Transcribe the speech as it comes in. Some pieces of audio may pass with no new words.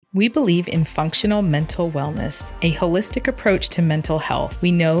We believe in functional mental wellness, a holistic approach to mental health. We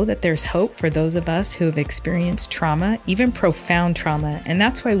know that there's hope for those of us who have experienced trauma, even profound trauma, and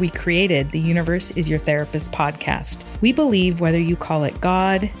that's why we created the Universe is Your Therapist podcast. We believe whether you call it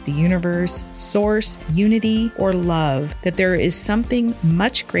God, the universe, source, unity, or love, that there is something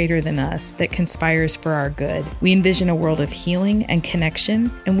much greater than us that conspires for our good. We envision a world of healing and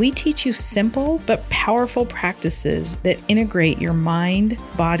connection, and we teach you simple but powerful practices that integrate your mind,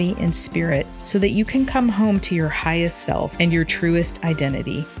 body, and spirit so that you can come home to your highest self and your truest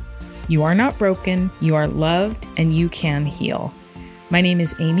identity. You are not broken, you are loved, and you can heal. My name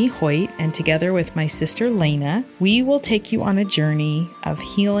is Amy Hoyt, and together with my sister Lena, we will take you on a journey of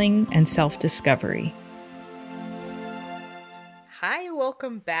healing and self-discovery. Hi,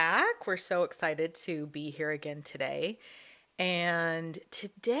 welcome back. We're so excited to be here again today. And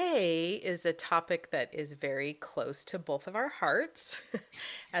today is a topic that is very close to both of our hearts,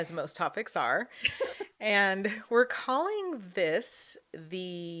 as most topics are. And we're calling this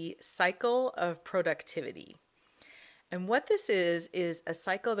the cycle of productivity. And what this is a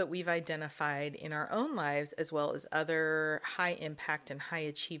cycle that we've identified in our own lives, as well as other high impact and high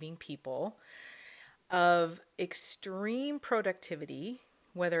achieving people, of extreme productivity,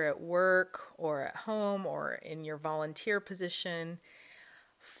 whether at work or at home or in your volunteer position,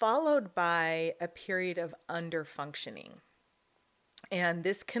 followed by a period of underfunctioning. And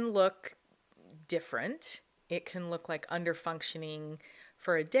this can look different. It can look like underfunctioning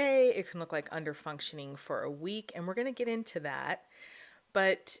for a day. It can look like underfunctioning for a week. And we're going to get into that.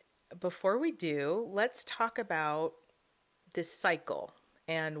 But before we do, let's talk about this cycle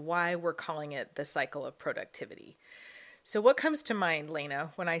and why we're calling it the cycle of productivity. So what comes to mind,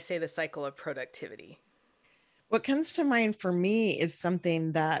 Lena, when I say the cycle of productivity? What comes to mind for me is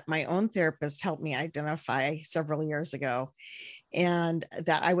something that my own therapist helped me identify several years ago, and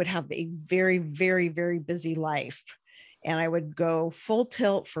that I would have a very, very, very busy life. And I would go full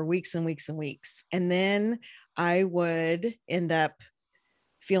tilt for weeks and weeks and weeks. And then I would end up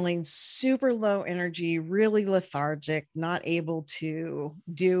feeling super low energy, really lethargic, not able to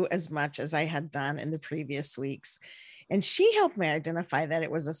do as much as I had done in the previous weeks. And she helped me identify that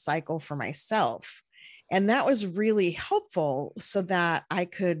it was a cycle for myself. And that was really helpful so that I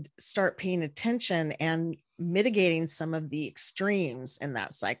could start paying attention and mitigating some of the extremes in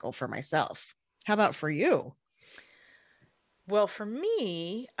that cycle for myself. How about for you? Well, for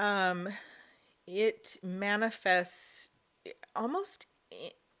me, it manifests almost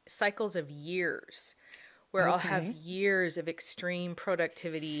cycles of years where I'll have Okay. years of extreme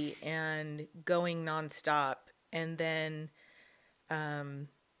productivity and going nonstop. And then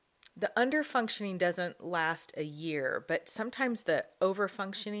the underfunctioning doesn't last a year, but sometimes the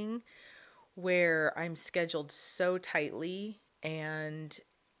overfunctioning where I'm scheduled so tightly and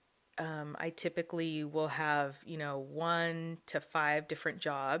I typically will have, 1 to 5 different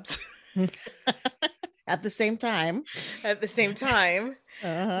jobs At the same time. at the same time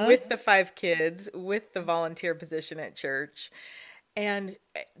Uh-huh. with the 5 kids, with the volunteer position at church. And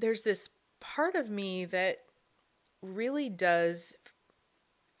there's this part of me that really does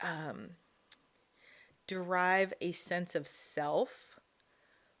derive a sense of self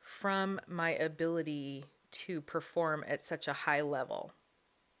from my ability to perform at such a high level.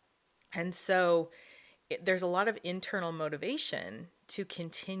 And so there's a lot of internal motivation to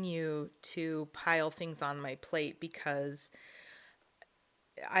continue to pile things on my plate because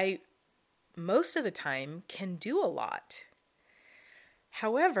I, most of the time, can do a lot.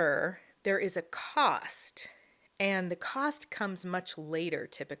 However, there is a cost, and the cost comes much later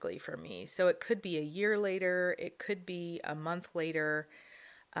typically for me. So it could be a year later, it could be a month later,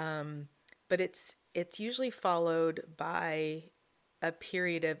 but it's usually followed by a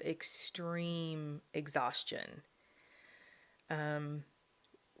period of extreme exhaustion.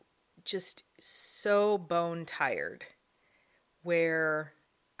 Just so bone tired, where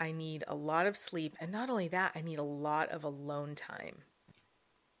I need a lot of sleep. And not only that, I need a lot of alone time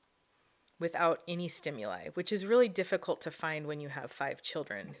without any stimuli, which is really difficult to find when you have 5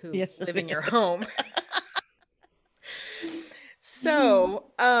 children who Yes, live it in your is. home. So,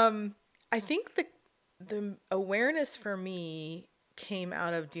 I think the awareness for me came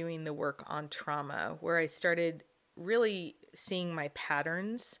out of doing the work on trauma, where I started really seeing my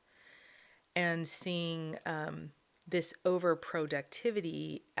patterns and seeing this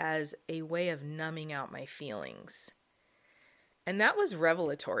overproductivity as a way of numbing out my feelings. And that was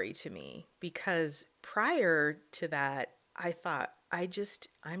revelatory to me because prior to that, I thought, I'm just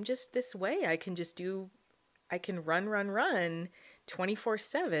this way. I can run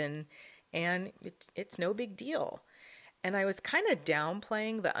 24/7 and it's no big deal. And I was kind of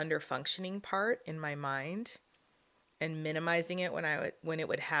downplaying the underfunctioning part in my mind and minimizing it when it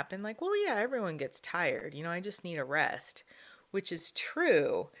would happen, like, well, yeah, everyone gets tired, I just need a rest, which is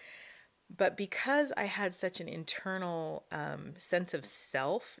true. But because I had such an internal sense of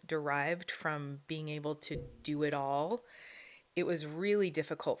self derived from being able to do it all, it was really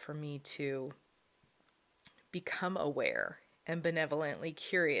difficult for me to become aware and benevolently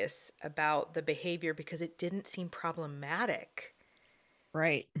curious about the behavior because it didn't seem problematic.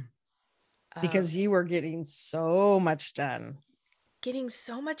 Right. Um, Because you were getting so much done. Getting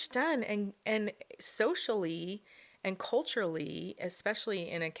so much done, and socially and culturally, especially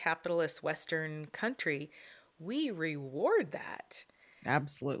in a capitalist Western country, we reward that.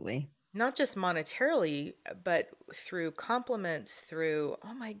 Absolutely. Not just monetarily, but through compliments, through,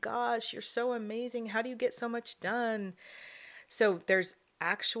 oh my gosh, you're so amazing. How do you get so much done? So there's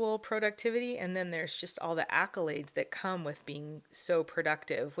actual productivity, and then there's just all the accolades that come with being so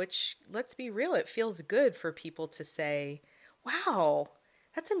productive, which, let's be real, it feels good for people to say, wow,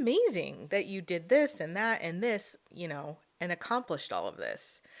 that's amazing that you did this and that and this, and accomplished all of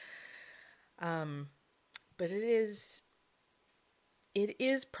this. But it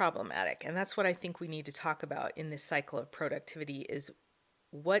is problematic, and that's what I think we need to talk about in this cycle of productivity is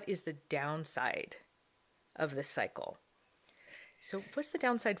what is the downside of this cycle. So what's the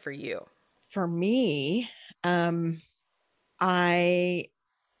downside for you? For me, um, I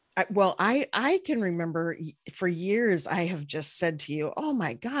I can remember for years I have just said to you, "Oh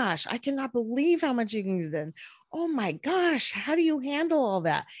my gosh, I cannot believe how much you can do. Then, oh my gosh, how do you handle all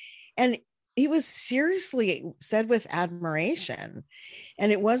that?" And it was seriously said with admiration.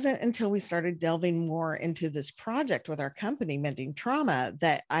 And it wasn't until we started delving more into this project with our company, Mending Trauma,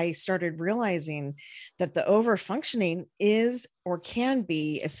 that I started realizing that the overfunctioning is or can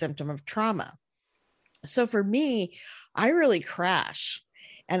be a symptom of trauma. So for me, I really crash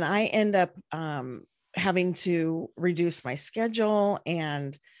and I end up having to reduce my schedule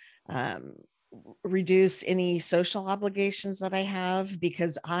and um, reduce any social obligations that I have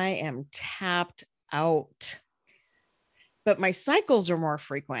because I am tapped out. But my cycles are more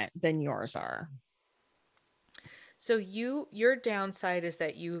frequent than yours are. So your downside is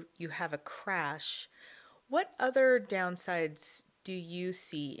that you have a crash. What other downsides do you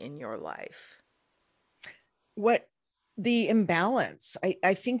see in your life? What the imbalance,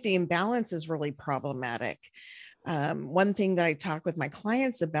 I think the imbalance is really problematic. One thing that I talk with my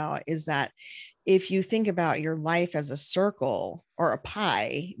clients about is that if you think about your life as a circle or a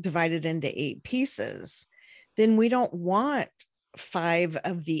pie divided into 8 pieces, then we don't want 5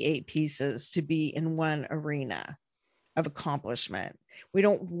 of the 8 pieces to be in one arena of accomplishment. We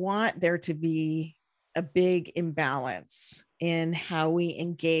don't want there to be a big imbalance in how we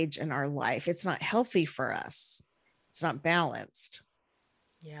engage in our life. It's not healthy for us. It's not balanced.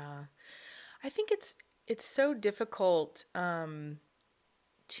 Yeah. I think it's so difficult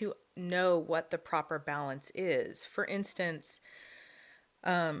to know what the proper balance is. For instance,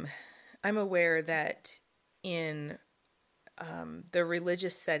 um, I'm aware that in the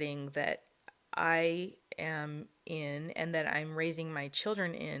religious setting that I am in and that I'm raising my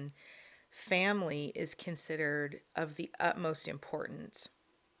children in, family is considered of the utmost importance.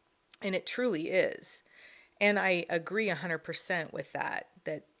 And it truly is. And I agree 100% with that,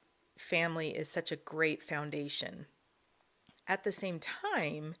 that family is such a great foundation. At the same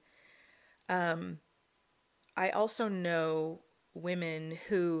time, I also know women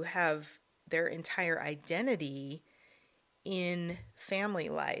who have their entire identity in family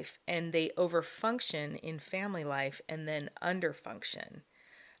life and they overfunction in family life and then underfunction.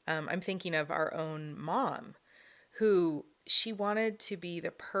 I'm thinking of our own mom who she wanted to be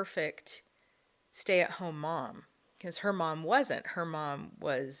the perfect stay at home mom because her mom wasn't. Her mom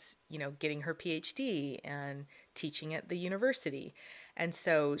was, getting her PhD and teaching at the university. And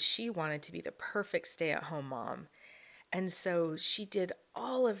so she wanted to be the perfect stay at home mom. And so she did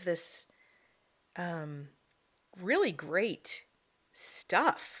all of this really great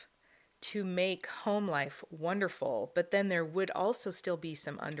stuff to make home life wonderful, but then there would also still be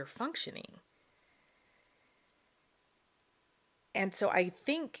some underfunctioning. And so I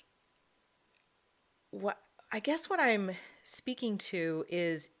think what I guess what I'm speaking to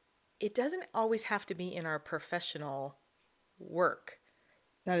is it doesn't always have to be in our professional work.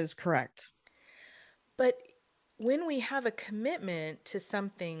 That is correct. But when we have a commitment to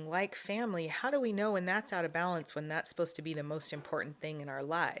something like family, how do we know when that's out of balance when that's supposed to be the most important thing in our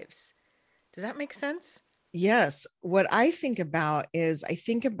lives? Does that make sense? Yes. What I think about is I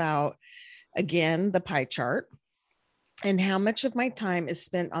think about, again, the pie chart and how much of my time is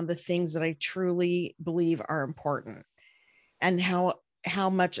spent on the things that I truly believe are important. and how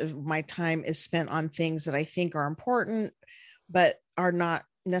much of my time is spent on things that I think are important, but are not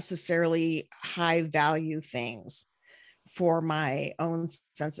necessarily high value things for my own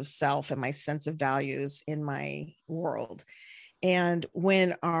sense of self and my sense of values in my world. And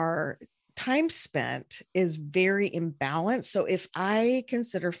when our time spent is very imbalanced, so if I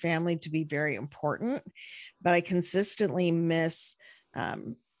consider family to be very important, but I consistently miss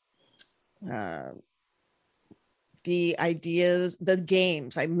um, uh, the ideas, the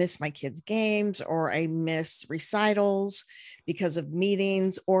games. I miss my kids' games, or I miss recitals because of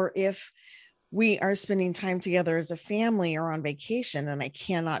meetings, or if we are spending time together as a family or on vacation and I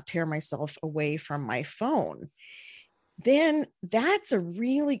cannot tear myself away from my phone, then that's a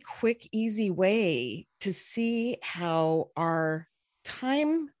really quick, easy way to see how our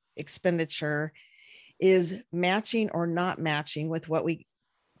time expenditure is matching or not matching with what we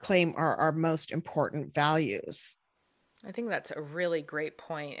claim are our most important values. I think that's a really great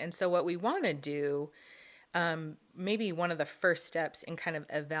point. And so, what we want to do, maybe one of the first steps in kind of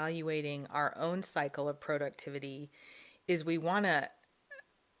evaluating our own cycle of productivity, is we want to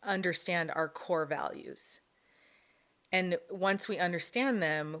understand our core values. And once we understand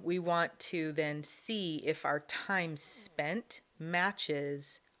them, we want to then see if our time spent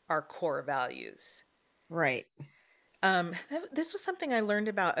matches our core values. Right. This was something I learned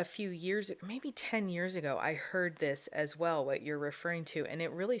about a few years, maybe 10 years ago. I heard this as well, what you're referring to. And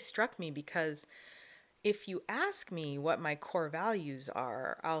it really struck me because if you ask me what my core values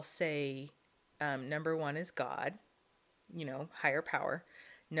are, I'll say number one is God, higher power.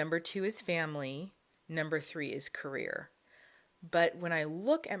 Number two is family. Number three is career. But when I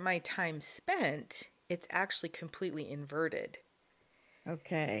look at my time spent, it's actually completely inverted.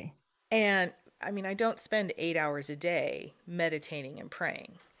 Okay. And I mean, I don't spend 8 hours a day meditating and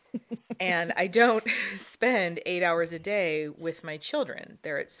praying. And I don't spend 8 hours a day with my children.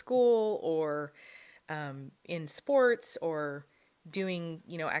 They're at school or in sports or doing,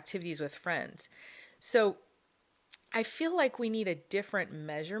 activities with friends. So I feel like we need a different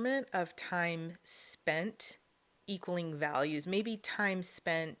measurement of time spent equaling values, maybe time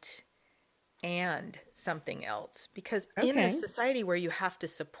spent and something else. Because in a Okay. society where you have to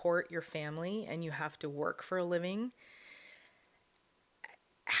support your family and you have to work for a living,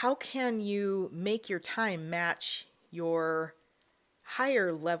 how can you make your time match your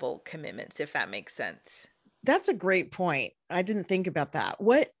higher level commitments, if that makes sense? That's a great point. I didn't think about that.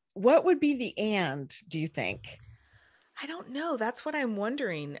 What would be the and, do you think? I don't know. That's what I'm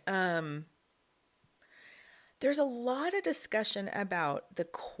wondering. There's a lot of discussion about the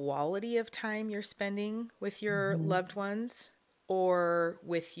quality of time you're spending with your Mhm. loved ones or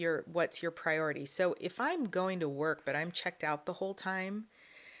with your what's your priority. So if I'm going to work but I'm checked out the whole time,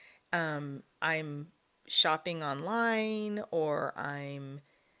 I'm shopping online or I'm,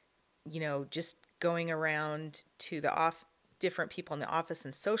 just going around to the off different people in the office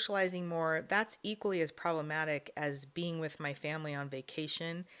and socializing more, that's equally as problematic as being with my family on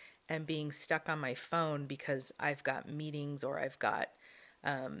vacation and being stuck on my phone because I've got meetings or I've got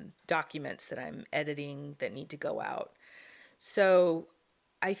documents that I'm editing that need to go out. So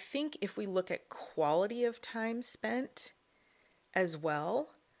I think if we look at quality of time spent as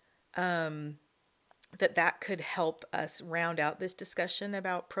well, that could help us round out this discussion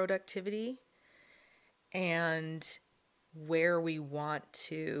about productivity and where we want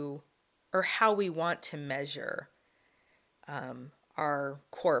to or how we want to measure our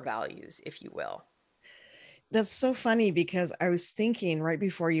core values, if you will. That's so funny because I was thinking right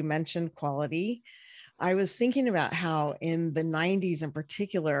before you mentioned quality, I was thinking about how in the 90s in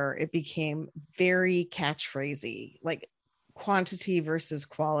particular, it became very catchphrasy, like quantity versus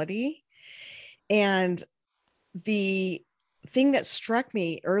quality. And the thing that struck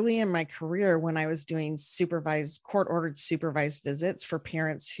me early in my career when I was doing supervised, court ordered supervised visits for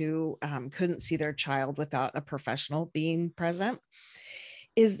parents who couldn't see their child without a professional being present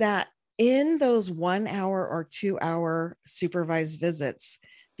is that in those 1 hour or 2 hour supervised visits,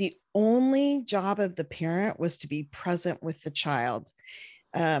 the only job of the parent was to be present with the child.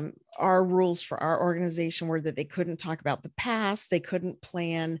 Our rules for our organization were that they couldn't talk about the past, they couldn't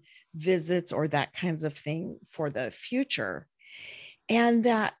plan visits or that kinds of thing for the future, and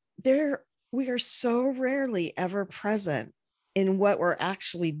that there we are so rarely ever present in what we're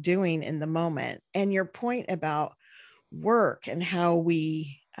actually doing in the moment. And your point about work and how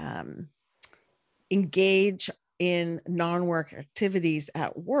we engage in non-work activities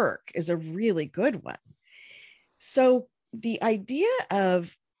at work is a really good one. So the idea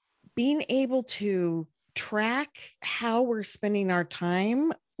of being able to track how we're spending our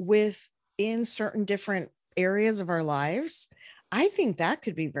time within certain different areas of our lives, I think that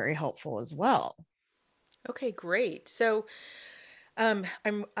could be very helpful as well. Okay, great. So,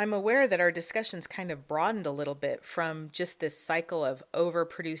 I'm aware that our discussions kind of broadened a little bit from just this cycle of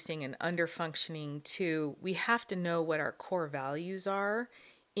overproducing and underfunctioning to we have to know what our core values are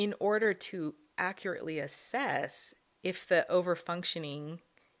in order to accurately assess if the overfunctioning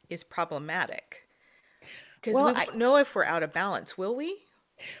is problematic. Because Well, we won't know if we're out of balance, will we?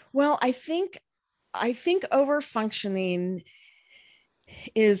 I think over functioning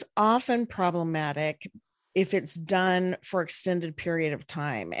is often problematic if it's done for extended period of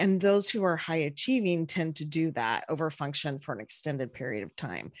time, and those who are high achieving tend to do that, over function for an extended period of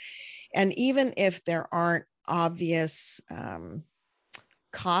time. And even if there aren't obvious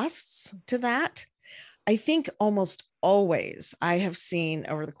costs to that, I think almost always I have seen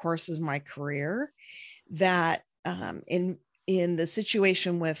over the course of my career that in the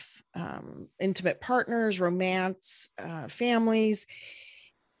situation with intimate partners, romance, families,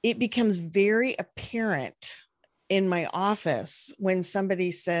 it becomes very apparent in my office when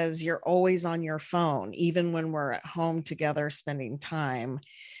somebody says you're always on your phone, even when we're at home together spending time,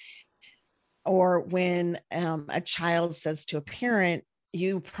 or when a child says to a parent,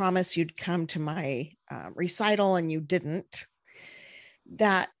 you promised you'd come to my recital and you didn't,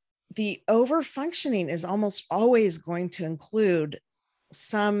 that the over functioning is almost always going to include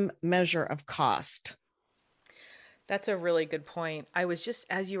some measure of cost. That's a really good point. I was just,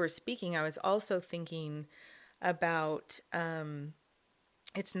 as you were speaking, I was also thinking about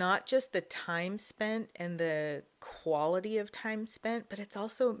it's not just the time spent and the quality of time spent, but it's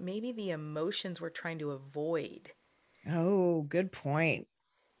also maybe the emotions we're trying to avoid. Oh, good point.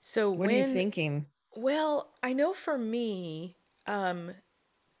 So What are you when, thinking? well, I know for me, um,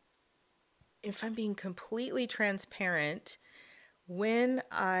 if I'm being completely transparent, when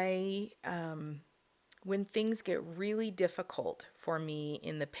when things get really difficult for me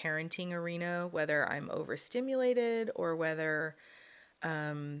in the parenting arena, whether I'm overstimulated or whether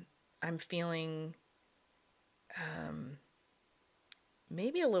I'm feeling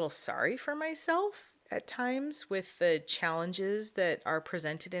maybe a little sorry for myself at times with the challenges that are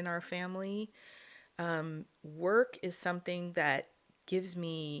presented in our family. Work is something that gives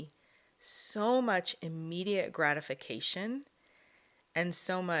me so much immediate gratification and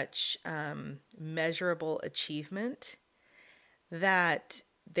so much measurable achievement that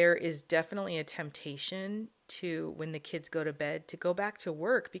there is definitely a temptation to, when the kids go to bed, to go back to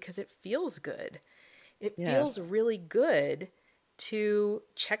work because it feels good. It feels Yes. really good to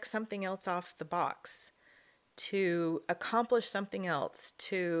check something else off the box, to accomplish something else,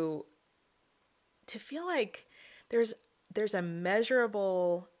 to feel like there's there's a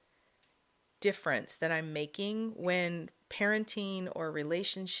measurable difference that I'm making when parenting or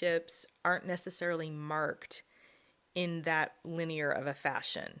relationships aren't necessarily marked in that linear of a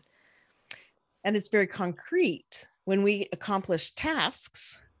fashion. And it's very concrete. When we accomplish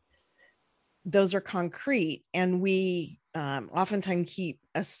tasks, those are concrete, and we oftentimes keep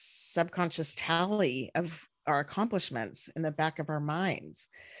a subconscious tally of our accomplishments in the back of our minds,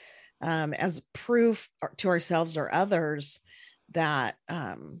 as proof to ourselves or others that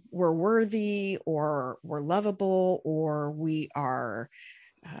we're worthy, or we're lovable, or we are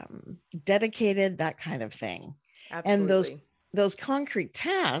dedicated, that kind of thing. And those Absolutely. those concrete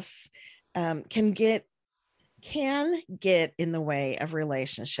tasks um, can get can get in the way of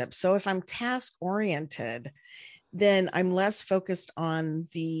relationships. So if I'm task oriented, then I'm less focused on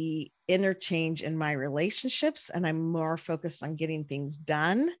the interchange in my relationships, and I'm more focused on getting things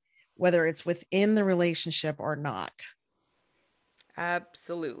done, whether it's within the relationship or not.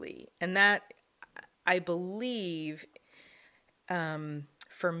 Absolutely. And that, I believe,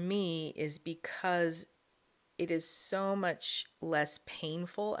 for me, is because it is so much less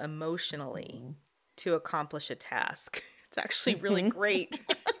painful emotionally to accomplish a task. It's actually really Mhm. great.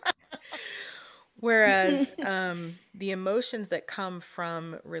 Whereas the emotions that come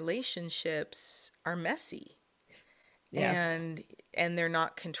from relationships are messy Yes. and they're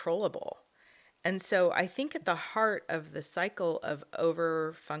not controllable. And so I think at the heart of the cycle of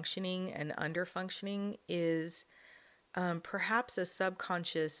over functioning and under functioning is perhaps a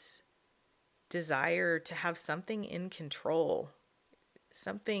subconscious desire to have something in control,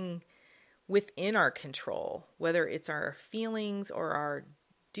 something within our control, whether it's our feelings or our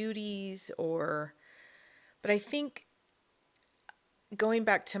duties or, but I think going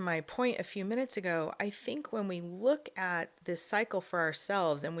back to my point a few minutes ago, I think when we look at this cycle for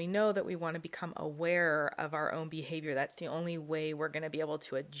ourselves and we know that we want to become aware of our own behavior, that's the only way we're going to be able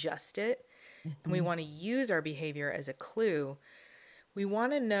to adjust it. And we Mhm. want to use our behavior as a clue. We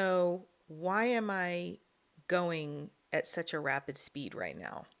want to know, why am I going at such a rapid speed right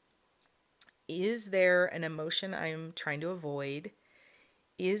now? Is there an emotion I'm trying to avoid?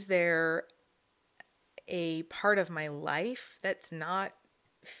 Is there a part of my life that's not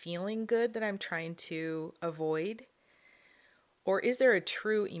feeling good that I'm trying to avoid? Or is there a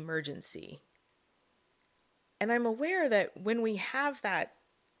true emergency? And I'm aware that when we have that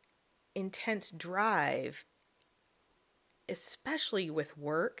intense drive, especially with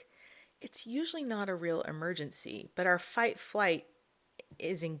work, it's usually not a real emergency, but our fight flight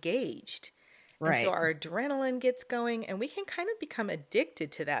is engaged. And so Right. our adrenaline gets going, and we can kind of become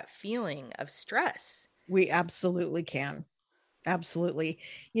addicted to that feeling of stress. We absolutely can. Absolutely.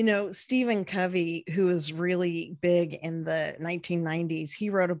 You know, Stephen Covey, who was really big in the 1990s,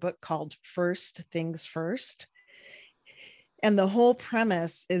 he wrote a book called First Things First. And the whole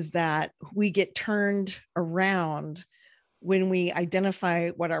premise is that we get turned around when we identify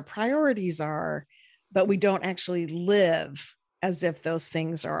what our priorities are, but we don't actually live as if those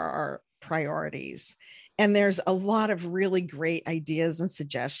things are our priorities. And there's a lot of really great ideas and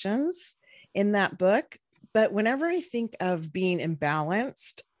suggestions in that book. But whenever I think of being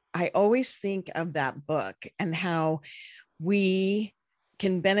imbalanced, I always think of that book and how we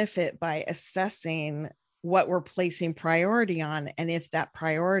can benefit by assessing what we're placing priority on and if that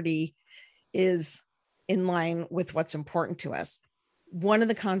priority is in line with what's important to us. One of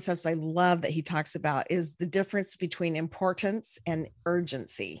the concepts I love that he talks about is the difference between importance and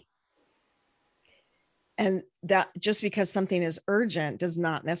urgency. And that just because something is urgent does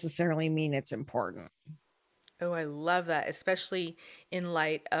not necessarily mean it's important. Oh, I love that, especially in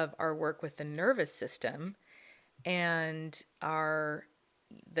light of our work with the nervous system and our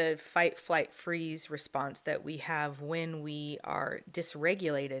the fight flight freeze response that we have when we are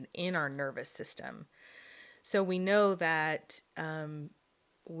dysregulated in our nervous system. So we know that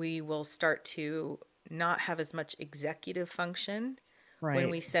we will start to not have as much executive function when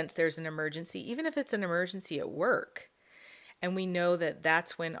Right. we sense there's an emergency, even if it's an emergency at work. And we know that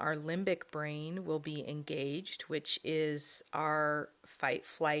that's when our limbic brain will be engaged, which is our fight,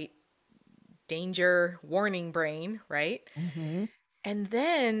 flight, danger, warning brain, right? Mm-hmm. And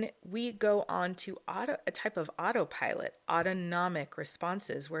then we go on to a type of autopilot, autonomic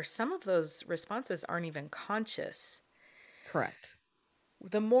responses, where some of those responses aren't even conscious. Correct.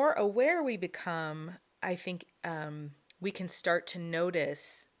 The more aware we become, I think we can start to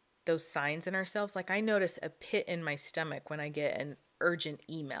notice those signs in ourselves. Like I notice a pit in my stomach when I get an urgent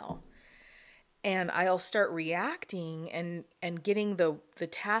email, and I'll start reacting and getting the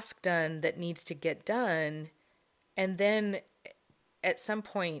task done that needs to get done, and then at some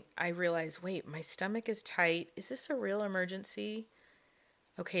point I realize, wait, my stomach is tight. Is this a real emergency?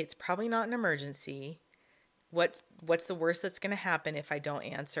 Okay, it's probably not an emergency. What's the worst that's going to happen if I don't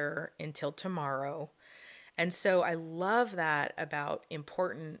answer until tomorrow? And so I love that about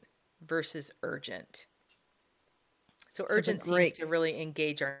important versus urgent. So That's a urgent seems great. to really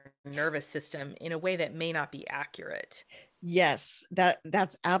engage our nervous system in a way that may not be accurate. Yes,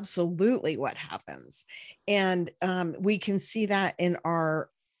 that's absolutely what happens. And we can see that in our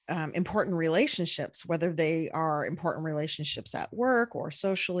important relationships, whether they are important relationships at work or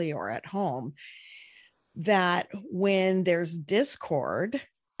socially or at home, that when there's discord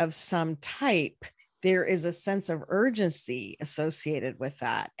of some type, there is a sense of urgency associated with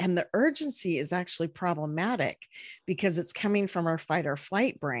that. And the urgency is actually problematic because it's coming from our fight or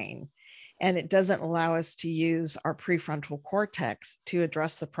flight brain. And it doesn't allow us to use our prefrontal cortex to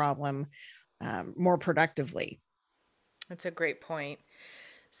address the problem more productively. That's a great point.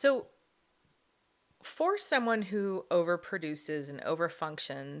 So for someone who overproduces and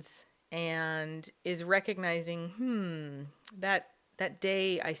overfunctions and is recognizing, that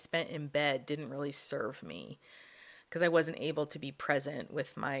day I spent in bed didn't really serve me because I wasn't able to be present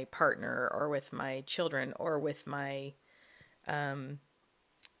with my partner or with my children or with my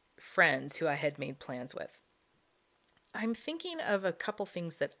friends who I had made plans with. I'm thinking of a couple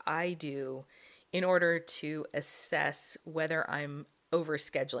things that I do in order to assess whether I'm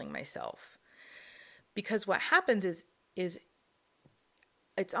overscheduling myself. Because what happens is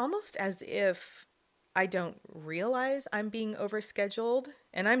it's almost as if I don't realize I'm being overscheduled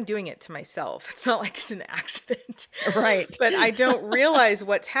and I'm doing it to myself. It's not like it's an accident. Right. But I don't realize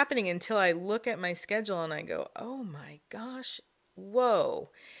what's happening until I look at my schedule and I go, "Oh my gosh.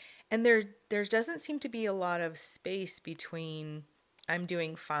 Whoa." And there doesn't seem to be a lot of space between I'm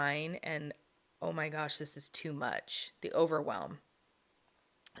doing fine and oh my gosh, this is too much, the overwhelm.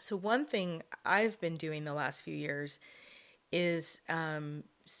 So one thing I've been doing the last few years is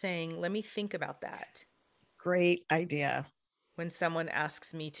saying, let me think about that Great idea. when someone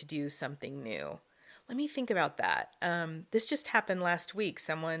asks me to do something new. let me think about that. This just happened last week.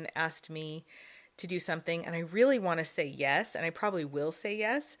 Someone asked me to do something, and I really want to say yes, and I probably will say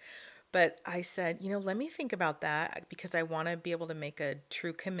yes. But I said, let me think about that because I want to be able to make a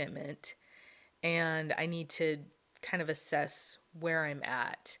true commitment, and I need to kind of assess where I'm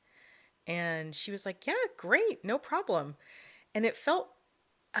at. And she was like, yeah, great, no problem. And it felt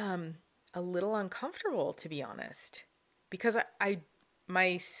um, a little uncomfortable, to be honest, because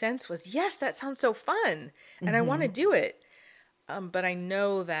my sense was, yes, that sounds so fun, and I want to Hmm. do it. But I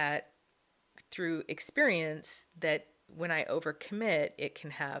know that through experience that when I overcommit, it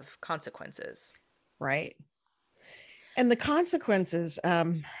can have consequences. Right. And the consequences,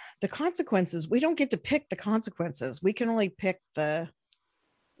 we don't get to pick the consequences. We can only pick the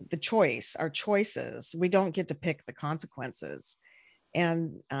choice, our choices. We don't get to pick the consequences.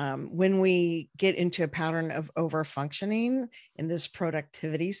 And when we get into a pattern of over functioning in this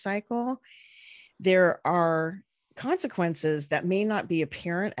productivity cycle, there are consequences that may not be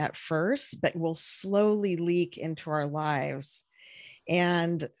apparent at first, but will slowly leak into our lives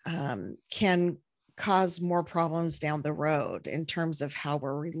and can cause more problems down the road in terms of how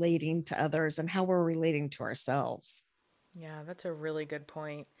we're relating to others and how we're relating to ourselves. Yeah, that's a really good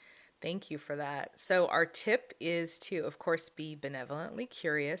point. Thank you for that. So, our tip is to, of course, be benevolently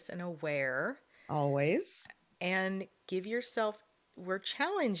curious and aware Always. and give yourself, we're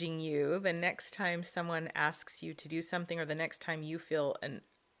challenging you the next time someone asks you to do something or the next time you feel an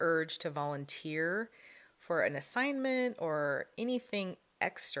urge to volunteer for an assignment or anything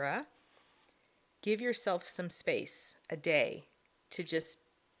extra, give yourself some space a day to just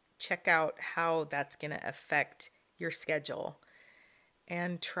check out how that's going to affect your schedule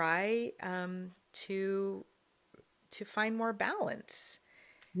and try to find more balance.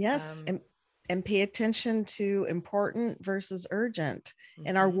 Yes. Um, And pay attention to important versus urgent.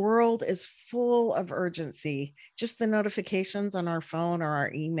 And our mhm. world is full of urgency, just the notifications on our phone or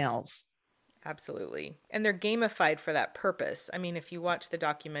our emails. Absolutely. And they're gamified for that purpose. I mean, if you watch the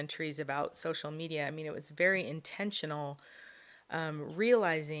documentaries about social media, I mean, it was very intentional,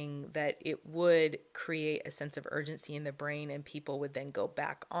 realizing that it would create a sense of urgency in the brain and people would then go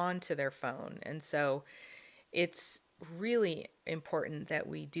back onto their phone. And so it's really important that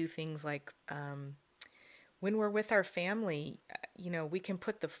we do things like when we're with our family, we can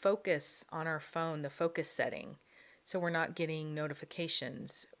put the focus on our phone, the focus setting, so we're not getting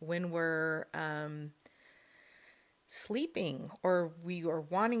notifications. When we're sleeping or we are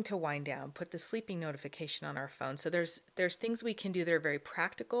wanting to wind down, put the sleeping notification on our phone. So there's things we can do that are very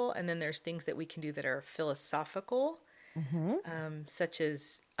practical, and then there's things that we can do that are philosophical, Mhm. such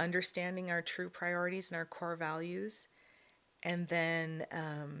as understanding our true priorities and our core values, and then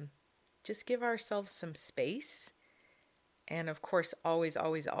just give ourselves some space. And of course, always,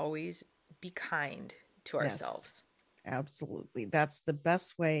 always, always be kind to Yes, ourselves. absolutely. That's the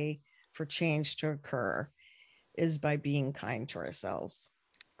best way for change to occur is by being kind to ourselves.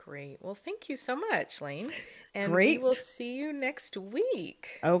 Great. Well, thank you so much, Lane. And we will Great. see you next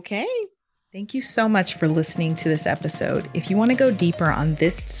week. Okay. Thank you so much for listening to this episode. If you want to go deeper on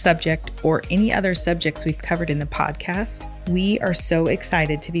this subject or any other subjects we've covered in the podcast, we are so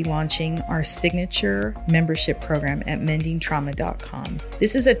excited to be launching our signature membership program at mendingtrauma.com.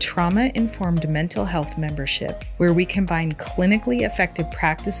 This is a trauma-informed mental health membership where we combine clinically effective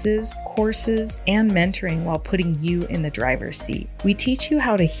practices, courses, and mentoring while putting you in the driver's seat. We teach you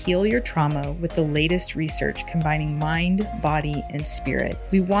how to heal your trauma with the latest research combining mind, body, and spirit.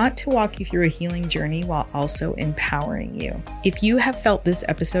 We want to walk you through a healing journey while also empowering you. If you have felt this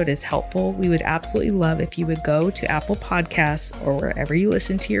episode is helpful, we would absolutely love if you would go to Apple Podcasts or wherever you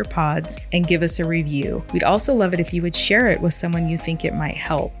listen to your pods and give us a review. We'd also love it if you would share it with someone you think it might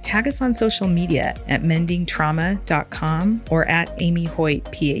help. Tag us on social media at mendingtrauma.com or at Amy Hoyt,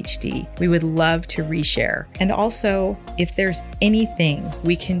 PhD. We would love to reshare. And also, if there's anything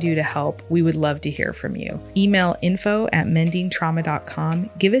we can do to help, we would love to hear from you. Email info@mendingtrauma.com.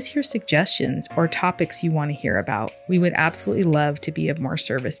 Give us your suggestions or topics you want to hear about. We would absolutely love to be of more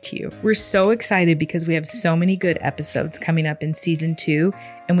service to you. We're so excited because we have so many good episodes coming up in season 2,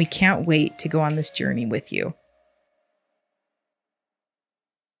 and we can't wait to go on this journey with you.